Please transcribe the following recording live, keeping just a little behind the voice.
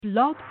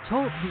Blog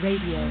Talk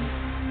Radio.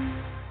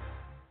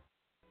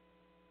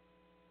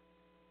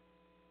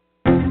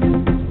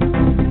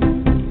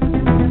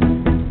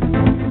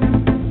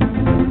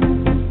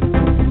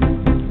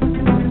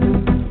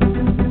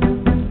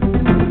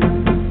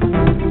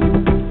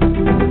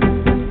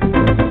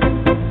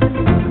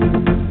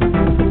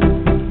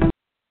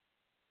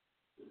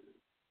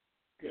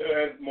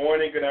 Good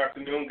morning, good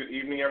afternoon, good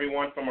evening,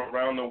 everyone from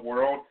around the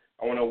world.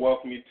 I want to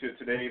welcome you to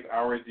today's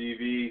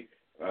Ourgv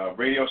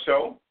radio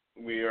show.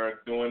 We are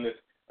doing this,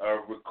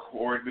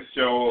 record the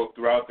show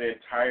throughout the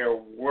entire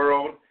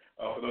world.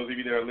 For those of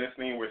you that are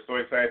listening, we're so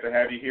excited to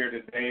have you here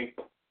today.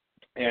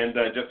 And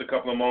just a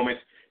couple of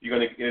moments, you're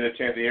going to get a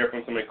chance to hear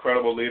from some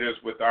incredible leaders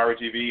with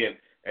Ourgv,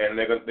 and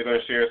they're going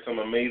to share some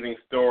amazing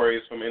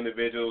stories from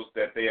individuals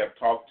that they have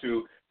talked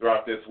to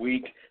throughout this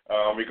week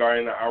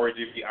regarding the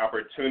Ourgv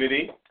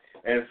opportunity.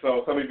 And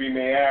so some of you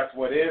may ask,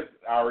 what is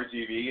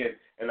Ourgv?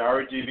 And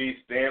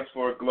Ourgv stands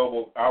for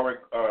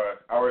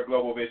Our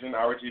Global Vision,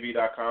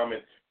 Ourgv.com.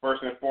 And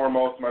first and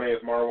foremost, my name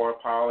is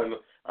Marwan Powell, and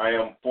I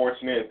am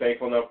fortunate and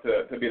thankful enough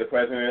to be the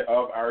president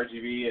of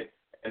Ourgv.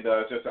 And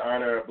it's just an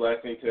honor and a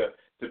blessing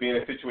to be in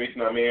the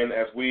situation I'm in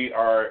as we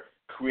are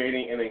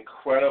creating an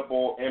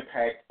incredible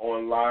impact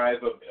on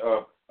lives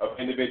of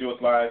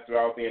individuals' lives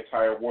throughout the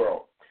entire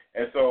world.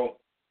 And so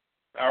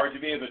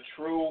Ourgv is a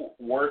true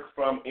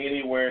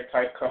work-from-anywhere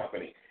type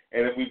company.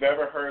 And if we've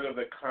ever heard of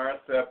the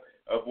concept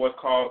of what's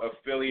called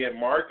affiliate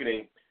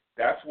marketing,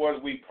 that's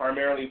what we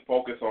primarily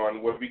focus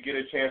on, where we get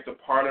a chance to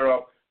partner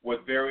up with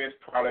various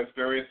products,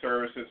 various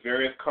services,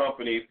 various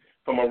companies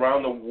from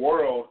around the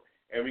world,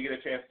 and we get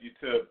a chance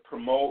to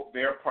promote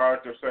their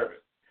product or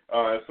service.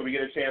 So we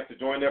get a chance to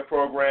join their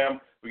program.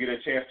 We get a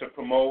chance to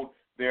promote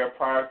their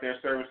product, their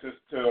services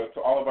to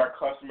all of our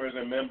customers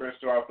and members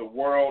throughout the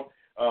world.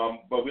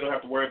 But we don't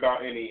have to worry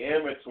about any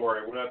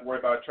inventory. We don't have to worry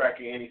about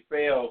tracking any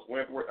sales. We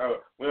don't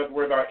have to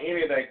worry about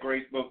any of that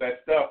that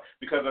stuff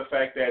because of the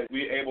fact that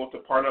we're able to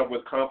partner up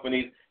with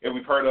companies that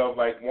we've heard of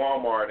like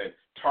Walmart and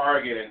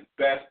Target and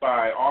Best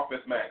Buy,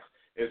 OfficeMax.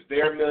 It's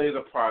their millions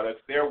of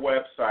products, their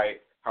website.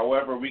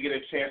 However, we get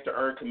a chance to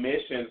earn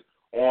commissions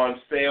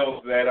on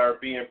sales that are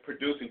being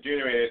produced and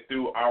generated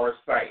through our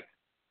site.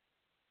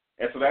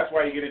 And so that's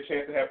why you get a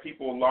chance to have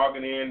people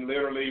logging in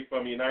literally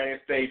from the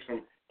United States,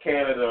 from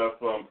Canada,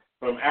 from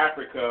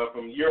Africa,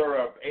 from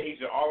Europe,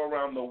 Asia, all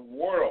around the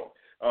world,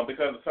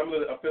 because some of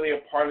the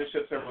affiliate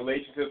partnerships and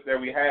relationships that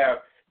we have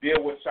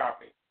deal with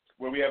shopping,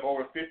 where we have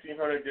over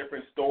 1,500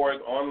 different stores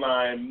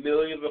online,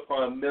 millions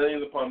upon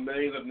millions upon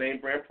millions of name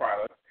brand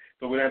products.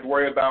 So we don't have to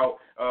worry about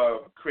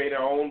creating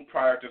our own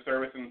product or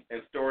service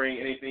and storing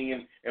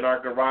anything in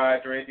our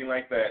garage or anything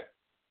like that.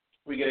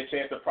 We get a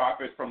chance to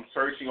profit from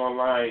searching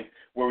online,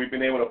 where we've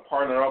been able to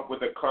partner up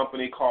with a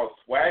company called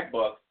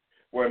Swagbucks,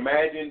 where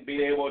imagine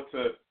being able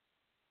to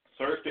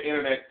search the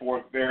internet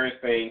for various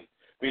things,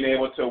 being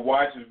able to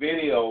watch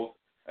videos,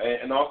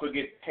 and also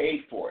get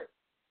paid for it.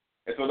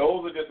 And so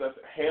those are just a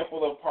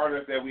handful of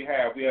partners that we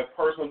have. We have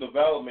personal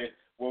development,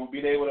 where we've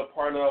been able to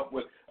partner up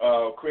with,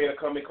 create a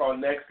company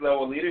called Next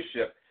Level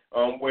Leadership,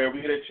 where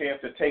we get a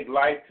chance to take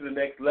life to the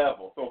next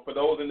level. So for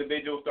those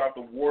individuals throughout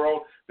the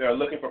world that are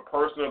looking for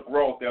personal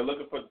growth, they're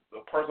looking for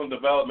personal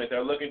development,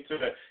 they're looking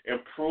to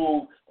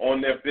improve on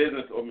their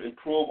business or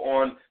improve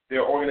on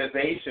their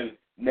organization,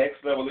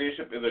 Next Level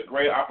Leadership is a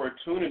great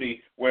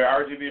opportunity where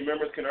Ourgv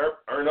members can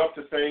earn up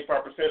to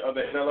 75% of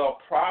the NLL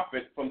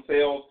profit from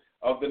sales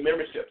of the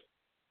memberships.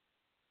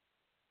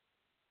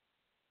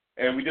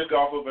 And we just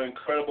got off of an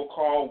incredible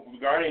call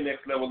regarding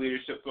Next Level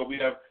Leadership. So we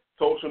have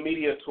social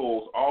media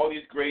tools, all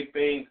these great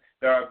things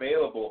that are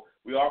available.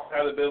 We also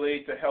have the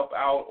ability to help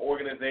out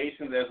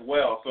organizations as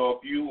well. So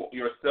if you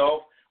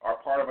yourself are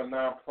part of a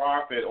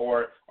nonprofit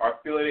or are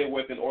affiliated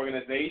with an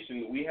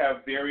organization, we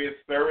have various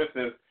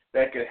services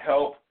that can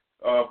help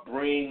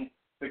bring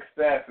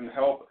success and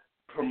help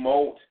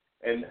promote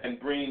and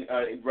bring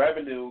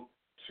revenue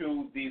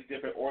to these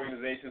different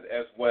organizations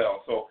as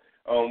well. So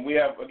we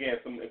have, again,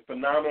 some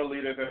phenomenal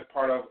leaders as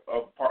part of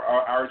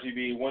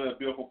Ourgv. One of the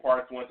beautiful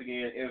parts, once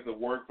again, is the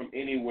work from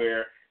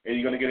anywhere, and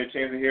you're going to get a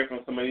chance to hear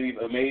from some of these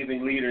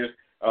amazing leaders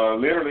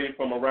literally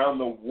from around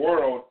the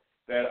world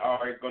that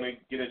are going to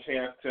get a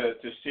chance to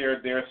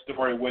share their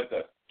story with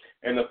us.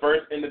 And the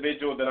first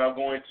individual that I'm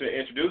going to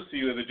introduce to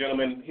you is a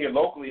gentleman here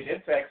locally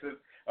in Texas,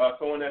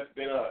 someone that's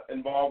been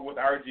involved with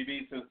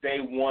Ourgv since day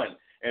one.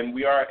 And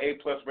we are A+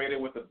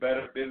 rated with the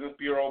Better Business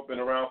Bureau, been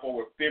around for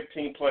over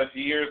 15-plus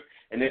years.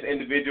 And this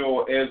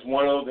individual is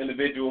one of those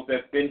individuals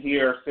that's been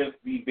here since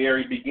the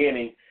very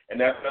beginning. And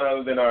that's none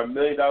other than our $1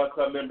 Million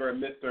Club member,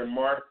 Mr.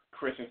 Mark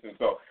Christensen.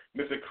 So,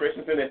 Mr.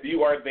 Christensen, if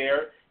you are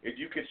there, if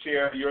you could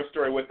share your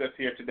story with us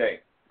here today.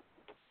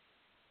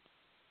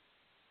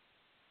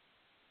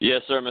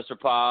 Yes, sir, Mr.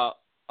 Powell.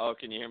 Oh,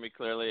 can you hear me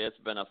clearly? It's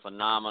been a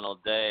phenomenal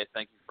day.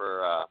 Thank you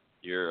for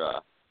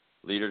your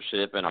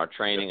leadership and our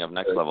training of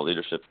Next Level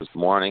Leadership this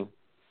morning.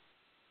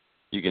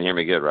 You can hear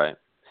me good, right?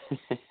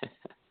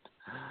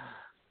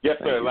 Yes,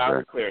 sir. Loud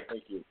and clear.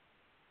 Thank you.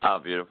 Oh,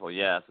 beautiful.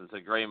 Yes, it's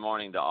a great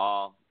morning to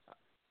all.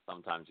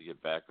 sometimes you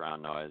get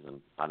background noise,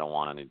 and I don't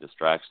want any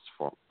distractions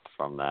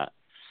from that.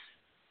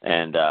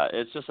 And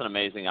it's just an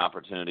amazing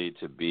opportunity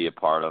to be a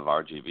part of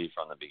RGV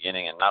from the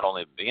beginning, and not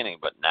only the beginning,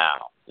 but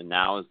now. And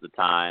now is the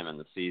time and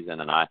the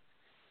season, and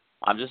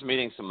I'm just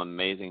meeting some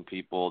amazing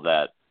people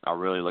that are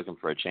really looking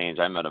for a change.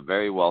 I met a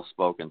very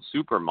well-spoken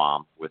super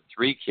mom with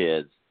 3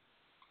 kids.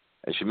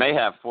 And she may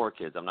have 4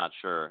 kids, I'm not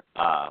sure,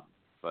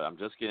 but I'm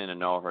just getting to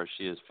know her.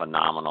 She is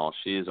phenomenal.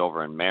 She is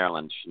over in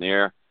Maryland.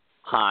 Schneer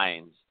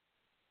Hines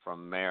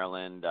from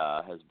Maryland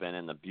has been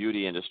in the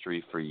beauty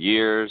industry for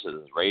years,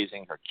 is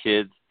raising her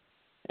kids,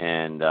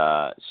 and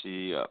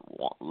she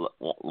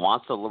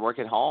wants to work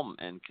at home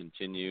and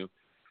continue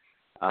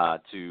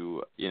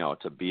to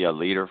be a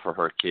leader for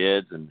her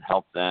kids and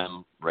help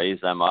them,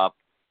 raise them up.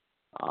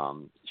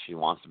 She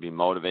wants to be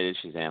motivated.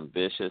 She's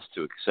ambitious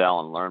to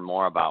excel and learn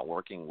more about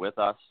working with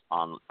us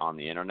on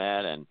the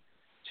internet, and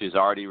she's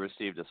already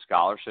received a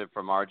scholarship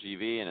from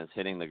RGV and is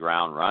hitting the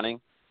ground running.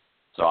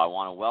 So I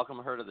want to welcome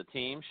her to the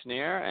team,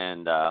 Schneer,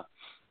 and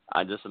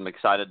I just am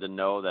excited to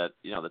know that,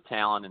 the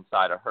talent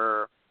inside of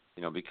her,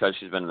 because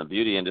she's been in the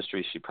beauty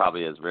industry, she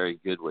probably is very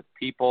good with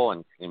people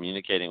and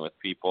communicating with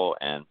people,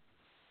 and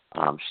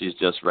she's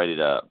just ready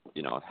to,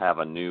 have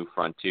a new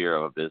frontier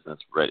of a business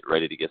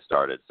ready to get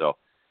started. So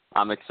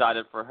I'm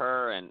excited for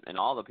her and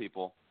all the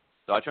people.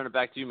 So I turn it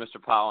back to you,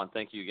 Mr. Powell, and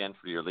thank you again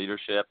for your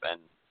leadership,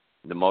 and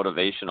the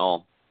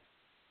motivational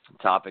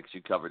topics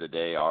you covered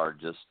today are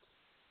just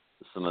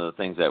some of the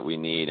things that we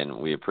need, and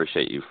we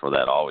appreciate you for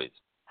that always.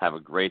 Have a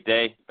great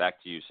day.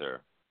 Back to you, sir.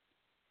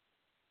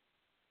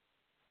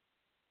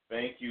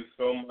 Thank you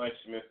so much,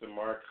 Mr.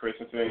 Mark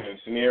Christensen. And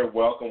Schneer,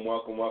 welcome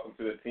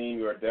to the team.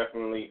 You are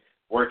definitely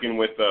working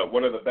with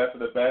one of the best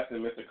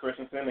in Mr.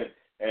 Christensen,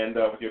 and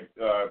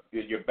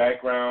with your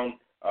background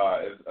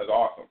is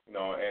awesome,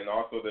 and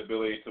also the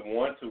ability to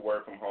want to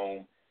work from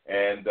home,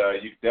 and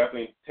you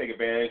definitely take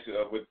advantage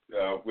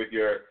with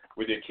your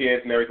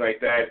kids and everything like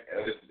that.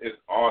 It's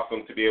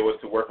awesome to be able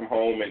to work from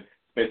home and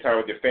spend time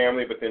with your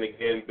family, but then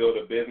again build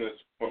a business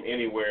from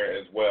anywhere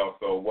as well.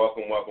 So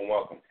welcome.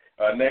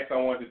 Next, I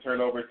want to turn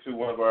over to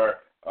one of our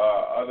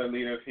other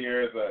leaders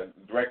here, as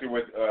a director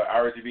with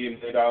RGV,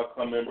 $1 Million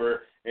Club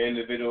member,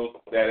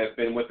 individual that has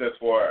been with us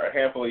for a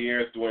handful of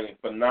years, doing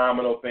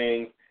phenomenal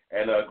things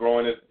and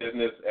growing his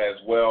business as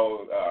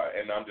well.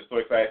 And I'm just so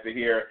excited to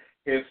hear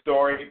his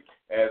story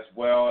as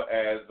well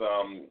as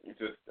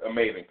just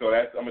amazing. So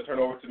I'm going to turn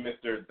over to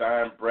Mr.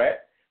 Don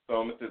Brett.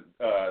 So,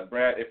 Mr.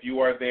 Brett, if you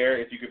are there,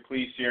 if you could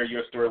please share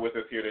your story with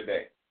us here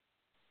today.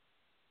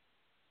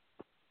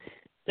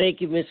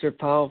 Thank you, Mr.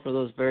 Powell, for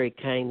those very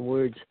kind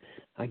words.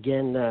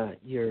 Again,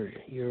 your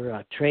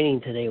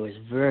training today was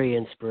very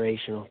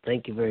inspirational.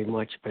 Thank you very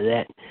much for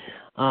that.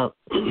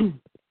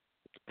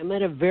 I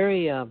met a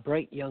very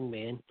bright young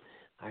man,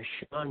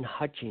 Sean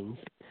Hutchings,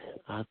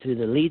 through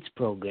the Leads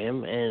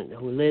program, and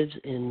who lives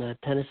in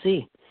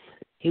Tennessee.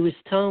 He was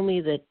telling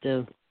me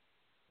that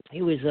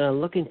he was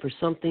looking for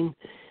something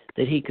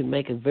that he could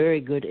make a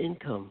very good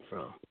income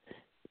from.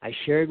 I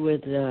shared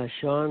with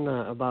Sean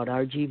about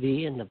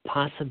RGV and the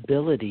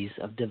possibilities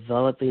of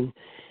developing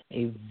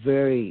a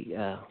very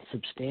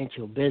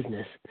substantial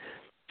business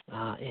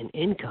and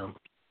income.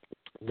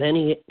 Then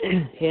he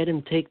had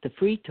him take the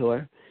free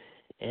tour,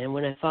 and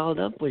when I followed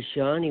up with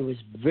Sean, he was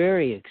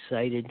very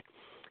excited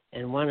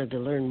and wanted to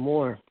learn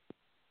more.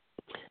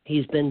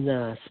 He's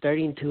been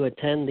starting to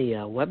attend the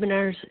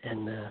webinars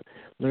and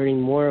learning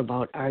more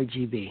about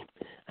RGV.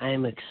 I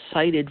am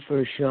excited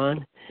for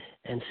Sean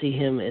and see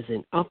him as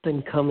an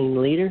up-and-coming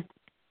leader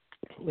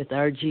with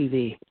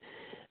RGV.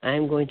 I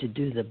am going to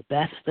do the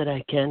best that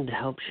I can to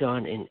help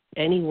Sean in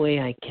any way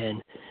I can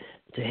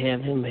to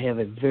have him have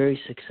a very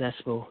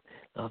successful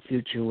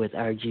future with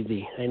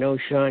RGV. I know,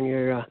 Sean,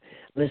 you're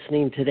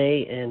listening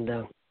today,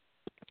 and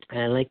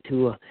I like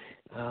to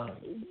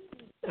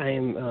I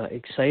am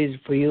excited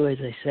for you, as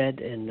I said,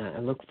 and I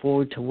look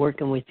forward to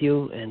working with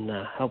you and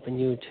helping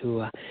you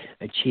to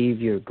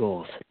achieve your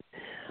goals.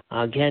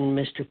 Again,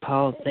 Mr.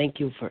 Powell, thank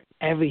you for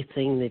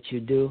everything that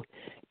you do.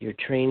 Your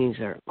trainings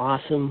are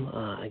awesome.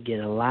 I get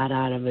a lot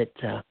out of it,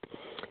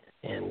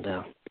 and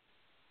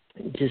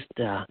just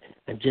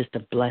a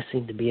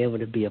blessing to be able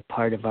to be a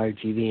part of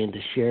RGV and to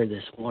share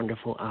this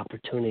wonderful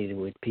opportunity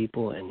with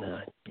people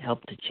and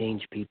help to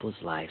change people's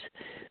lives.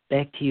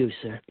 Back to you,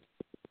 sir.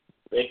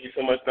 Thank you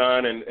so much,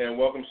 Don, and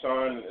welcome,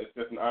 Sean. It's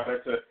just an honor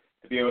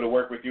to be able to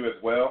work with you as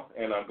well,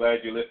 and I'm glad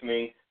you're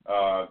listening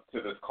to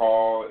this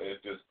call.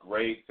 It's just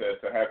great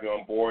to have you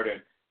on board,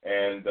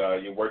 and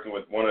you're working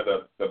with one of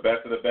the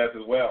best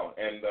as well.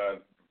 And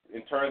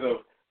in terms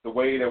of the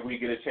way that we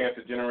get a chance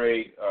to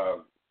generate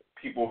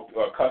people,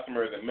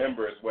 customers and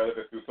members, whether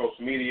it's through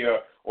social media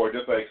or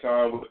just like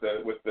Sean with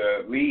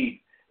the Lead,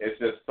 it's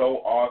just so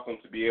awesome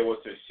to be able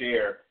to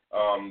share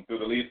through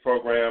the Leads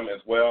program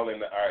as well,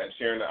 and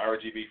sharing the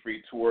RGV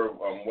Free Tour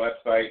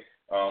website,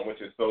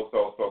 which is so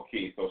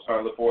key. So,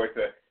 Sean, look forward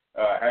to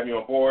having you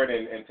on board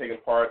and taking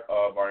part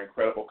of our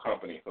incredible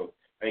company. So,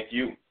 thank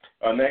you.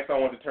 Next, I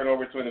want to turn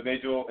over to an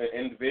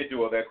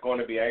individual that's going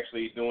to be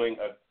actually doing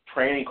a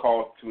training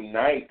call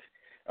tonight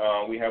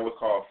we have what's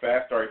called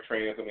Fast Start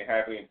training. It's going to be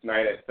happening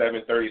tonight at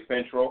 7:30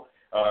 Central.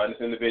 And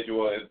this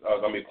individual is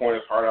going to be pouring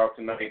his heart out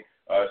tonight,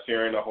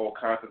 sharing the whole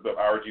concept of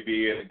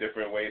RGV and the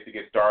different ways to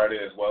get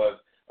started, as well as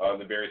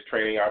the various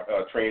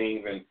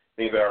trainings and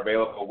things that are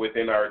available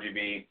within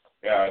RGV.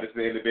 This is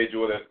an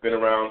individual that's been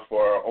around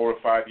for over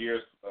 5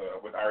 years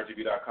with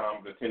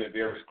RGV.com, attended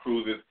various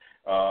cruises,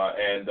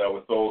 and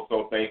was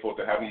so thankful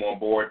to have him on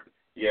board.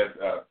 He has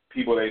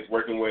people that he's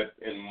working with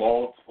in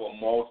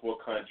multiple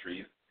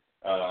countries,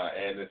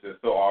 and this is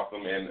so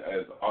awesome. And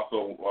is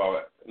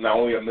also not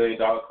only a $1 Million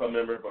Club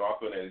member, but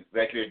also an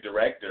executive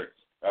director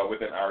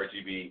within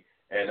RGV.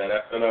 And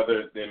that's none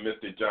other than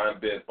Mr.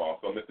 John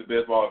Bisbal. So, Mr.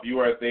 Bisbal, if you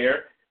are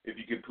there, if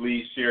you could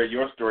please share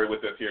your story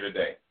with us here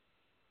today.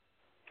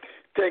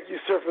 Thank you,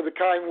 sir, for the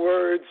kind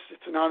words.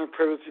 It's an honor and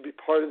privilege to be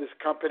part of this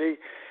company.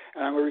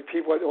 And I'm going to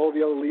repeat what all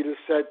the other leaders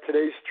said.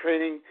 Today's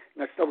training,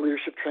 Next Level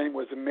Leadership training,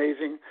 was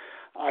amazing.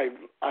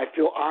 I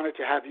feel honored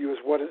to have you as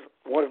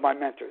one of my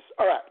mentors.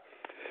 All right.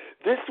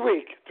 This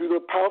week, through the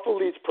Powerful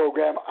Leads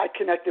program, I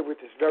connected with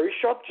this very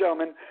sharp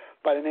gentleman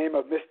by the name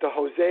of Mr.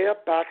 Hosea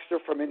Baxter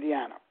from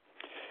Indiana.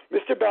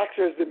 Mr.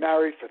 Baxter has been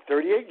married for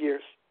 38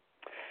 years,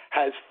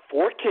 has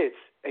 4 kids,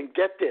 and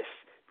get this,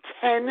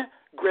 10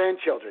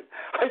 grandchildren.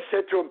 I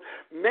said to him,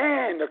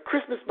 man, the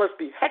Christmas must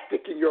be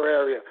hectic in your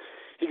area.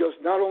 He goes,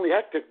 not only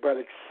hectic, but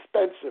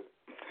expensive.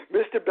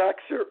 Mr.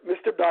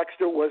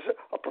 Baxter was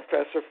a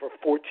professor for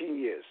 14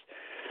 years.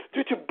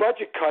 Due to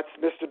budget cuts,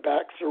 Mr.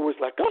 Baxter was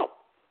let go.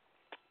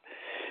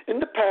 In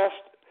the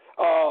past,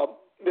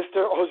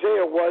 Mr.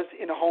 Hosea was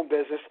in a home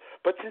business,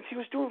 but since he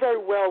was doing very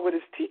well with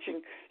his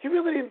teaching, he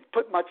really didn't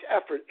put much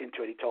effort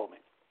into it, he told me.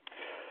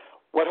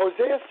 What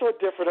Hosea saw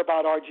different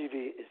about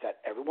RGV is that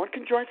everyone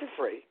can join for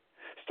free,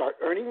 start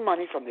earning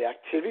money from the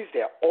activities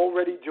they're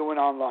already doing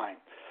online.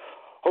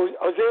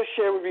 Hosea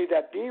shared with me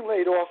that being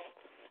laid off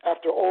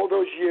after all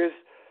those years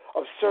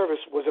of service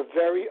was a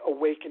very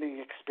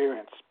awakening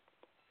experience.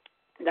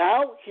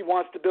 Now he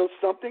wants to build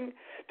something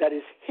that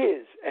is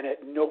his and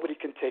that nobody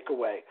can take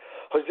away.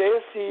 Hosea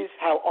sees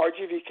how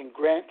RGV can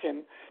grant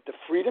him the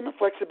freedom and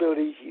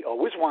flexibility he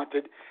always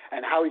wanted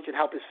and how he can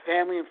help his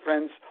family and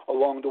friends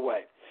along the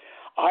way.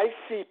 I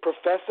see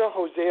Professor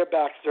Hosea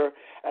Baxter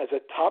as a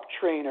top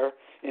trainer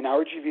in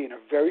RGV in a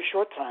very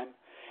short time,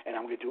 and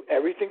I'm going to do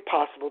everything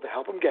possible to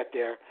help him get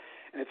there.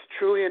 And it's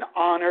truly an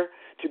honor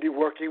to be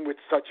working with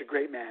such a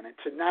great man. And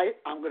tonight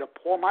I'm going to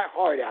pour my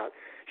heart out,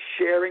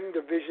 sharing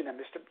the vision that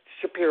Mr.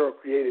 Shapiro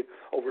created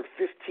over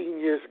 15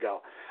 years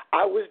ago.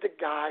 I was the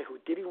guy who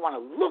didn't want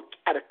to look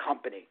at a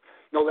company,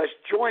 no less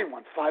join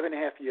one 5.5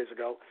 years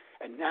ago,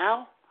 and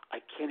now I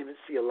can't even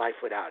see a life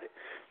without it.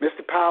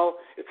 Mr. Powell,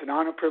 it's an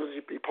honor and privilege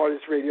to be part of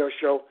this radio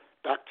show.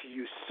 Back to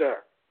you, sir.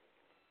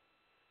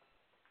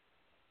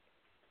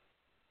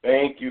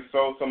 Thank you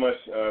so much,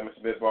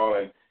 Mr.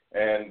 Bisbal,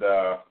 and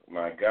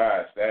my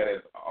gosh, that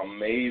is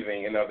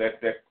amazing. You know,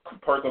 that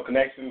personal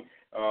connection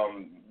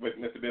with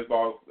Mr.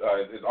 Bisbal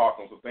is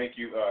awesome. So thank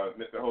you,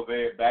 Mr.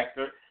 Hosea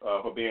Baxter,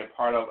 for being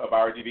part of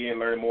RGV and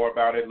learning more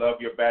about it. Love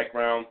your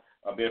background.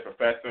 Being a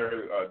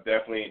professor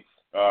definitely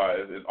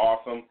is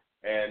awesome.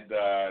 And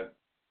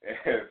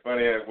it's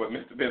funny what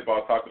Mr.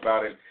 Bisbal talked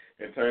about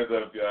in terms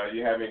of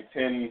you having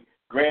 10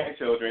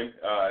 grandchildren.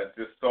 It's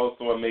just so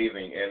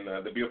amazing.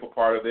 And the beautiful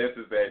part of this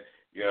is that,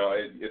 you know,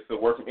 it's a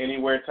work from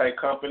anywhere type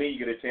company. You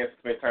get a chance to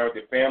spend time with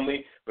your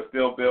family, but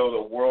still build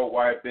a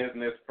worldwide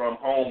business from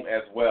home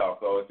as well.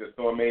 So it's just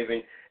so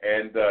amazing.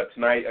 And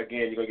tonight,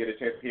 again, you're going to get a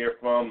chance to hear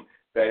from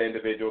that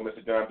individual,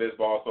 Mr. John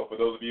Bisbal. So for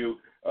those of you,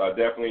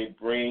 definitely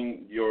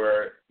bring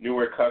your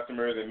newer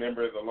customers and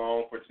members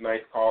along for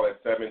tonight's call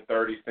at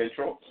 7:30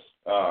 Central.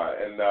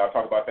 And I'll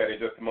talk about that in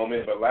just a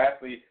moment. But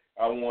lastly,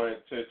 I wanted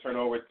to turn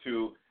over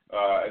to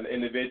an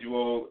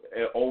individual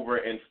over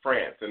in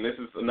France. And this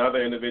is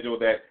another individual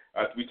that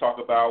we talk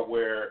about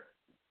where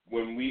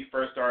when we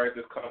first started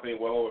this company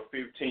well over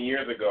 15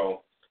 years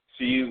ago,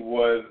 she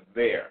was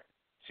there.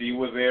 She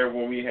was there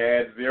when we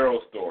had 0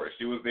 stores.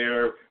 She was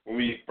there when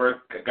we first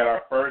got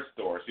our first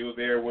store. She was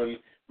there when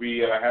we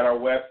had our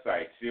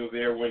website. She was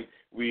there when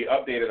we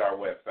updated our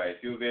website.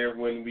 She was there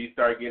when we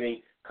started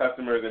getting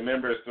customers and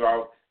members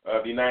throughout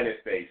the United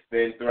States,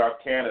 then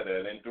throughout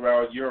Canada, then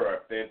throughout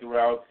Europe, then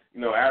throughout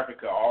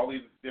Africa, all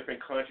these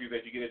different countries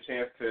that you get a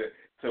chance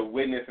to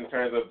witness in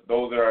terms of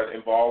those that are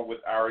involved with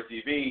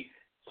RGV.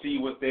 She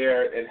was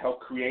there and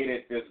helped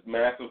create this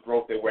massive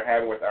growth that we're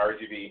having with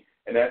RGV.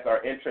 And that's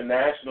our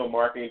international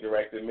marketing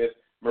director, Miss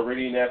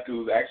Meridian Escu,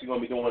 who's actually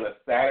going to be doing a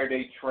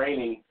Saturday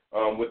training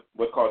with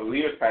what's called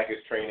Leaders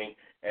Package training,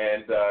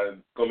 and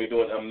going to be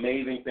doing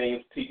amazing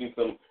things, teaching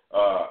some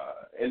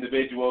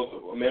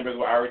individuals, members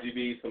of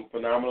RGV, some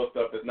phenomenal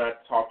stuff that's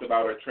not talked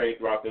about or trained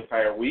throughout the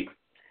entire week.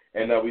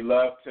 And we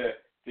love to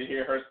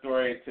hear her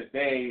story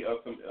today of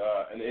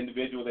an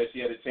individual that she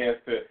had a chance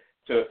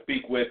to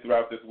speak with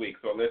throughout this week.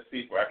 So let's see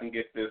if I can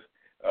get this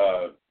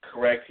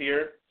correct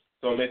here.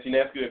 So, Ms.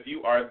 Ionescu, if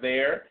you are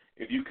there,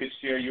 if you could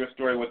share your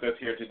story with us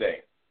here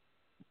today.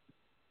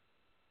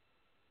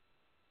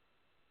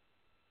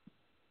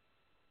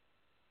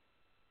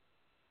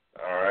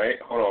 All right,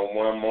 hold on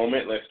one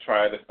moment. Let's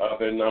try this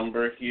other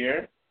number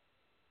here.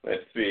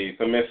 Let's see.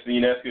 So, Ms.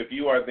 Ionescu, if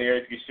you are there,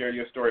 if you share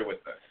your story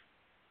with us.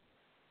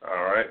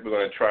 All right, we're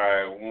going to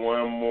try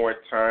one more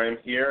time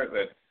here.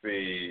 Let's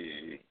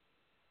see.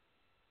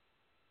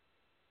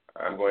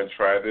 I'm going to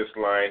try this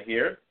line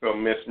here. So,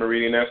 Ms.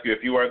 Marie Ionescu,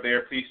 if you are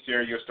there, please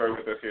share your story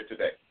with us here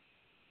today.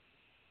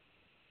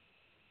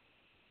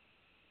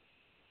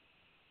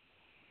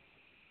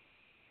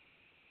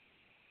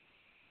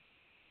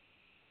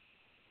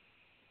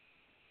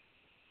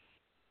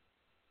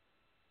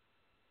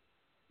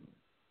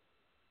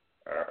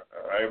 All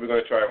right, we're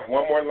going to try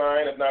one more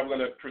line. If not, we're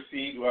going to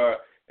proceed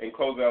and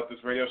close out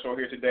this radio show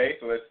here today.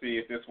 So let's see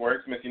if this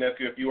works. Ms.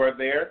 Ionescu, if you are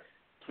there,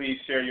 please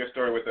share your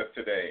story with us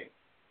today.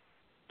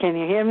 Can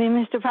you hear me,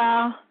 Mr.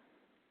 Powell?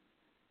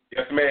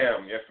 Yes,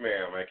 ma'am. Yes,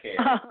 ma'am. I can.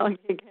 Oh,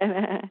 okay,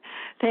 good.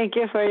 Thank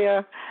you for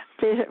your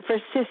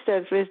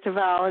persistence, Mr.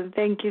 Powell, and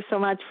thank you so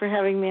much for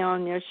having me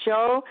on your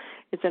show.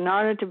 It's an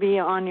honor to be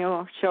on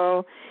your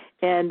show,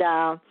 and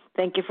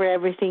thank you for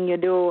everything you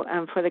do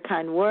and for the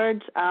kind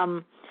words.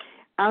 I'm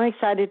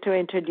excited to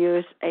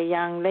introduce a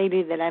young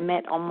lady that I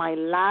met on my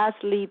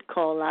last lead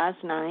call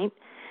last night.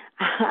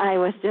 I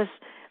was just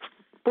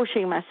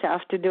pushing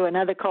myself to do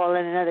another call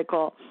and another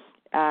call.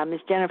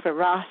 Miss Jennifer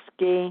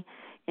Roski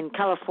in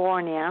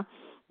California.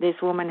 This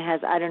woman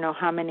has I don't know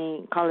how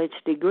many college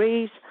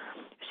degrees.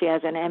 She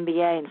has an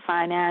MBA in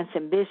finance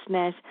and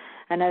business,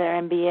 another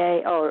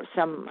MBA or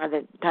some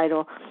other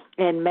title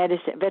in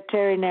medicine,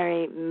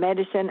 veterinary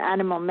medicine,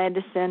 animal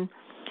medicine,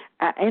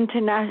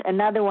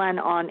 another one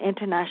on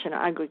international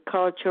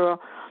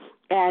agricultural,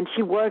 and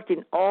she worked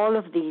in all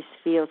of these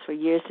fields for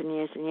years and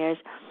years and years.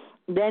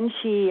 Then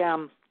she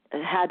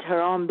had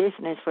her own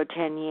business for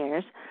 10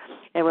 years.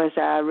 It was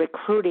a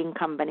recruiting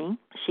company.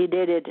 She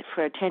did it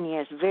for 10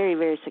 years very,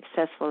 very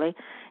successfully,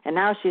 and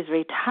now she's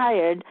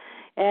retired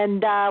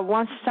and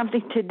wants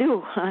something to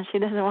do. She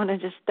doesn't want to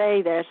just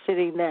stay there,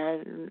 sitting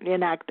there,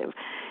 inactive.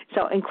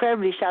 So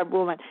incredibly sharp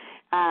woman.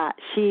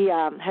 She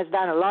has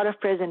done a lot of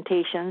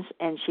presentations,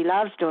 and she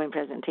loves doing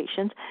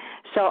presentations.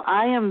 So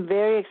I am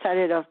very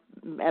excited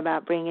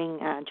about bringing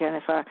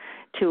Jennifer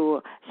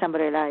to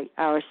somebody like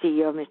our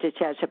CEO, Mr.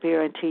 Chad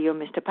Shapiro, and to you,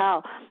 Mr.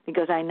 Powell,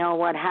 because I know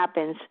what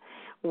happens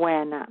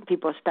when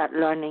people start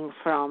learning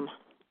from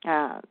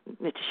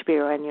Mr.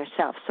 Shapiro and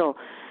yourself. So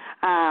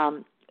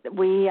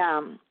we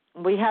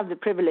have the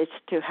privilege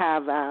to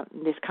have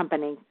this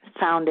company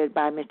founded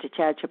by Mr.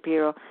 Chad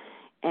Shapiro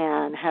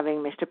and having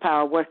Mr.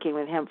 Powell working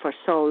with him for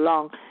so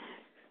long,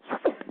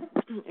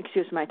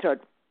 excuse my throat,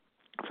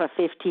 for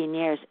 15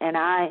 years. And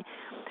I,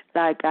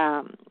 like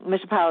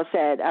Mr. Powell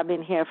said, I've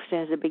been here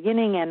since the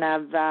beginning, and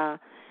I've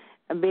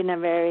been a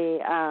very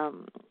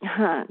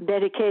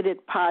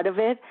dedicated part of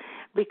it,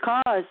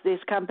 because this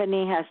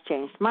company has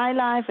changed my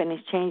life and is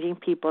changing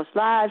people's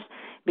lives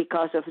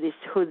because of this,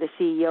 who the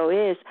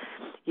CEO is.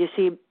 You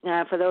see,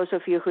 for those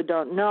of you who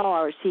don't know,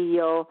 our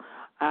CEO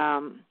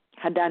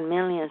had done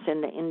millions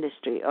in the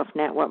industry of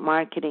network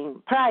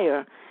marketing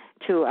prior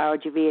to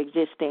Ourgv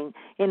existing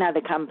in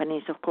other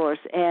companies, of course,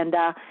 and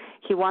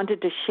he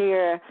wanted to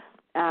share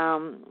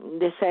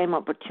the same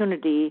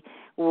opportunity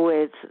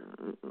with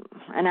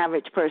an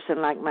average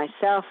person like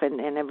myself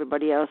and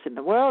everybody else in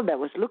the world that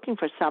was looking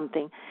for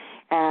something.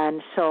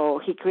 And so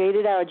he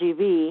created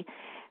Ourgv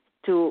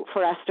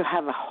for us to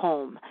have a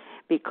home,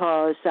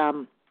 because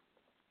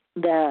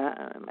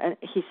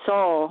he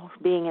saw,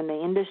 being in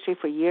the industry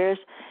for years,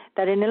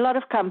 that in a lot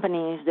of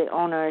companies the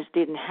owners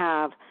didn't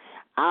have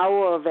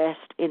our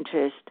best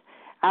interest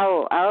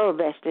at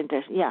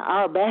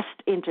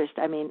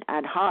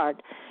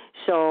heart.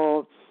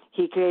 So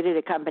he created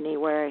a company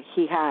where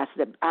he has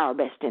our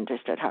best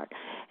interest at heart.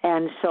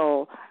 And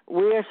so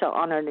we're so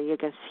honored that you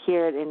can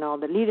hear it in all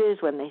the leaders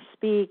when they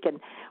speak, and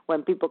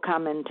when people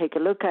come and take a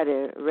look at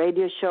a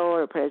radio show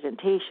or a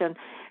presentation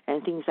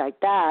and things like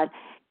that.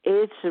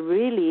 It's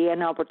really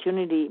an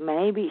opportunity.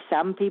 Maybe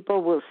some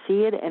people will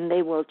see it and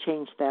they will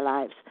change their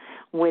lives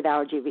with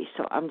Ourgv.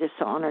 So I'm just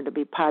so honored to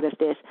be part of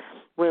this.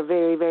 We're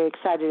very, very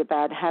excited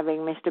about having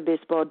Mr.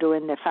 Bispo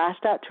doing the Fast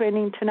Start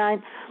training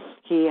tonight.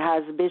 He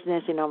has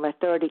business in over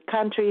 30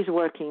 countries,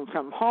 working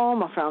from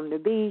home or from the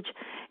beach,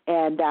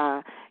 and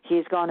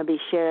he's going to be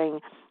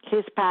sharing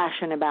his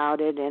passion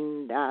about it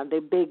and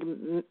the big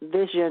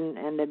vision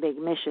and the big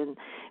mission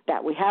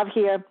that we have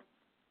here.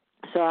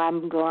 So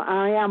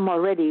I am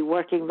already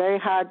working very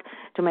hard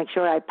to make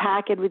sure I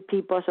pack it with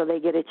people so they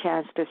get a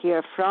chance to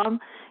hear from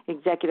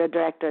Executive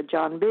Director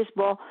John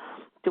Bispo.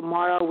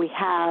 Tomorrow we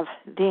have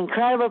the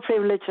incredible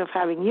privilege of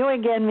having you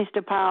again,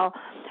 Mr. Powell,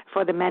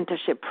 for the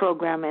mentorship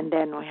program, and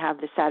then we have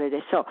the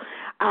Saturday. So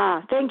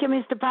thank you,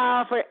 Mr.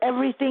 Powell, for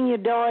everything you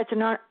do. It's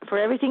an honor, for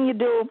everything you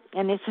do,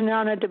 and it's an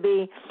honor to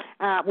be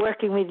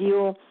working with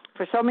you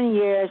for so many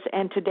years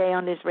and today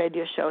on this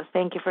radio show.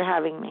 Thank you for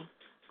having me.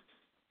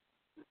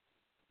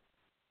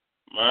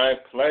 My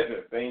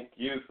pleasure. Thank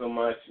you so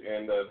much,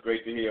 and it's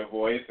great to hear your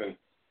voice.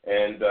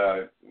 And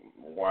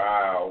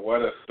wow,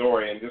 what a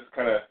story! And just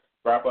kind of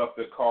wrap up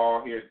the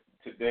call here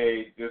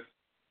today. Just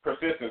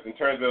persistence in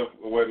terms of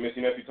what Ms.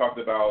 Unescu talked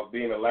about,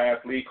 being the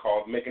last lead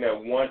call, making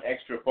that one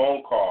extra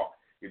phone call.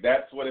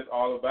 That's what it's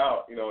all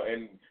about, and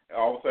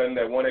all of a sudden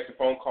that one extra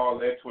phone call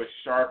led to a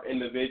sharp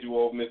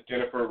individual, Ms.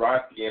 Jennifer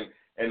Roski,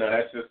 and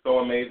that's just so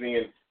amazing.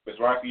 And Ms.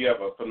 Roski, you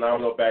have a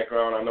phenomenal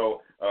background. I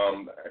know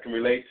I can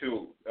relate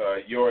to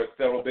your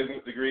several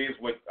business degrees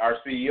with our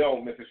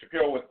CEO, Mr.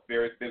 Shapiro, with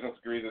various business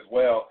degrees as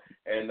well,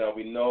 and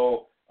we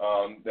know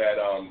that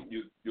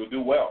you'll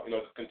do well.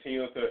 Just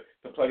continue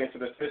to plug into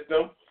the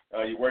system.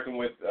 You're working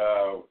with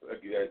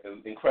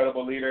an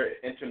incredible leader,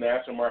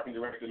 International Marketing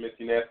Director, Ms.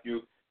 Unescu.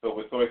 So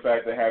we're so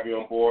excited to have you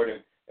on board.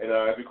 And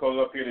as we close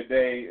up here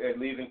today, it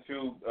leads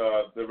into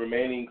the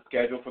remaining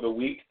schedule for the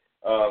week.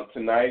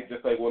 Tonight,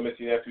 just like what Ms.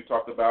 Unescu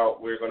talked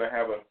about, we're going to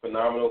have a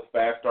phenomenal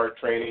fast start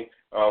training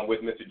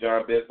with Mr.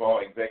 John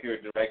Bisbal,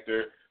 Executive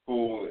Director,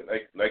 who,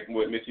 like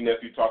what Ms.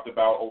 Unescu talked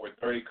about, over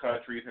 30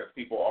 countries, has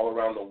people all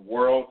around the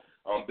world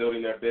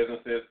building their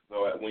businesses.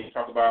 So when you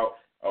talk about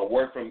a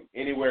work from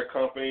anywhere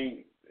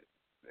company,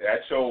 that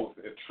shows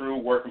a true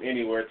work from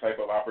anywhere type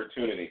of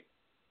opportunity.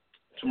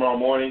 Tomorrow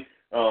morning,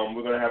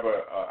 we're going to have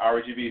a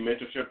Ourgv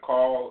mentorship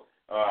call.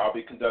 I'll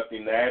be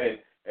conducting that,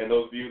 and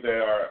those of you that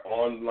are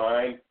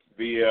online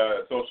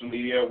via social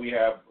media, we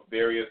have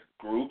various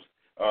groups.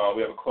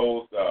 We have a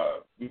closed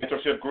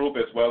mentorship group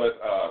as well as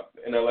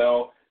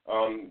NLL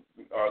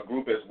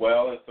group as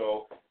well, and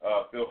so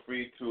feel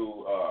free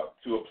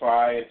to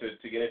apply and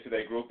to get into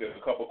that group. There's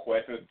a couple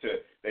questions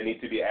that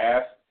need to be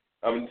asked.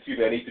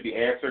 That need to be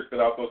answered.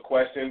 Fill out those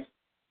questions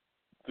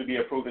to be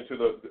approved into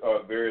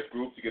the various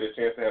groups. You get a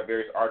chance to have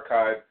various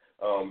archived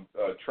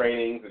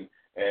trainings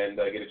and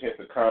get a chance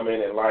to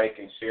comment and like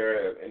and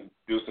share and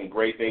do some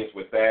great things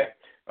with that.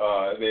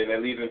 Then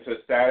that leads into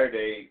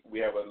Saturday. We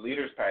have a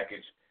leaders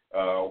package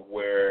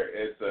where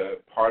it's a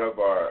part of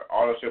our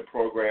authorship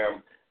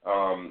program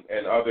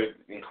and other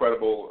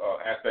incredible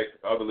aspects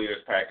of the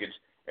leaders package.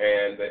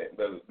 And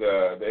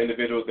the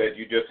individuals that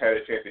you just had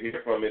a chance to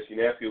hear from, Ms.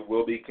 Unescu,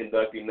 will be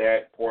conducting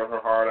that, pouring her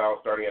heart out,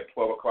 starting at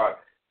 12 o'clock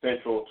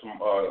Central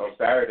on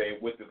Saturday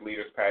with this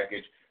leaders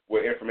package,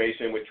 with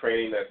information, with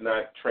training that's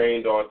not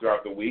trained on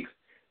throughout the weeks.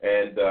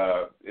 And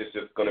it's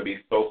just going to be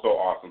so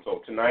awesome.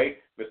 So tonight,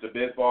 Mr.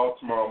 Bisbal,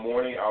 tomorrow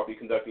morning, I'll be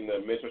conducting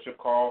the mentorship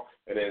call,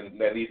 and then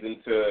that leads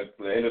into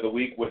the end of the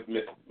week with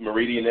Ms.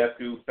 Marita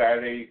Unescu,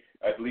 Saturday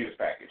at the leaders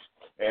package.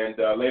 And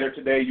later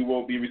today, you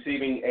will be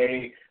receiving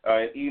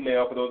an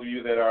email for those of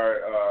you that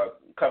are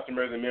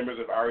customers and members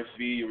of Ourgv.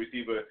 You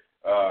receive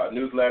a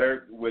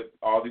newsletter with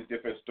all these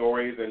different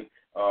stories, and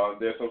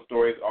there's some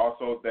stories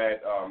also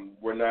that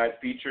were not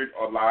featured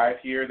or live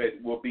here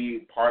that will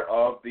be part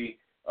of the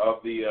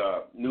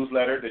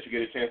newsletter that you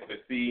get a chance to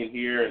see and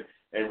hear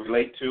and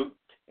relate to.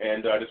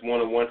 And I just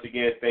want to once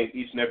again thank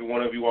each and every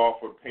one of you all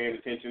for paying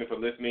attention and for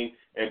listening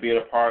and being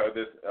a part of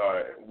this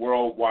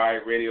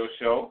worldwide radio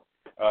show.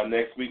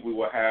 Next week we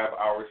will have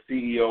our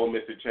CEO,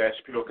 Mr. Chad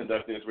Shapiro,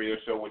 conducting this radio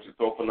show, which is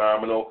so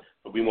phenomenal.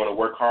 But we want to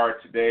work hard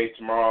today,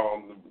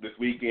 tomorrow, this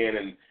weekend,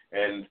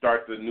 and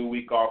start the new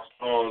week off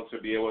strong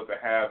to be able to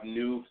have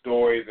new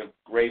stories and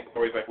great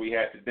stories like we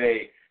had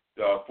today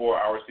for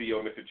our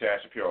CEO, Mr. Chad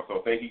Shapiro.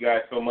 So thank you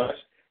guys so much,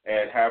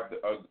 and have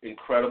an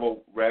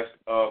incredible rest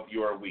of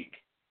your week.